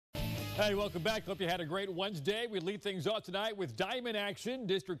Hey, welcome back. Hope you had a great Wednesday. We lead things off tonight with Diamond action.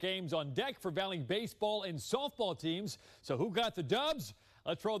 District games on deck for Valley baseball and softball teams. So who got the dubs?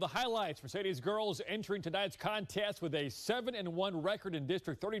 Let's roll the highlights. Mercedes girls entering tonight's contest with a 7-1 record in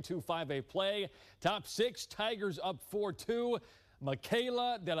District 32 5A play. Top six, Tigers up 4-2.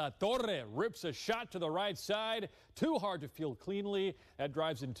 Michaela de la Torre rips a shot to the right side. Too hard to field cleanly. That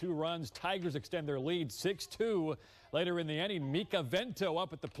drives in 2 runs. Tigers extend their lead 6-2. Later in the inning, Mika Vento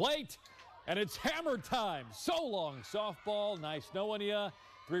up at the plate. And it's hammer time. So long softball. Nice knowing ya.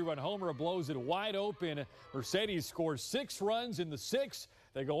 3-run homer blows it wide open. Mercedes scores 6 runs in the 6th.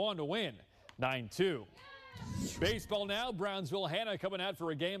 They go on to win 9-2. Baseball now. Brownsville Hannah coming out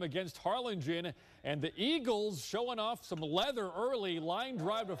for a game against Harlingen. And the Eagles showing off some leather early. Line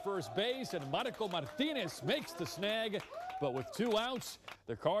drive to first base, and Marco Martinez makes the snag. But with 2 outs,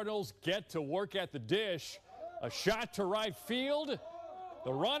 the Cardinals get to work at the dish. A shot to right field.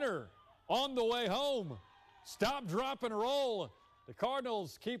 The runner on the way home. Stop, drop, and roll. The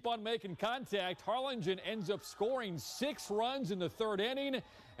Cardinals keep on making contact. Harlingen ends up scoring 6 runs in the 3rd inning,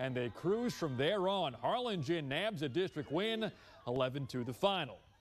 and they cruise from there on. Harlingen nabs a district win, 11-2 the final.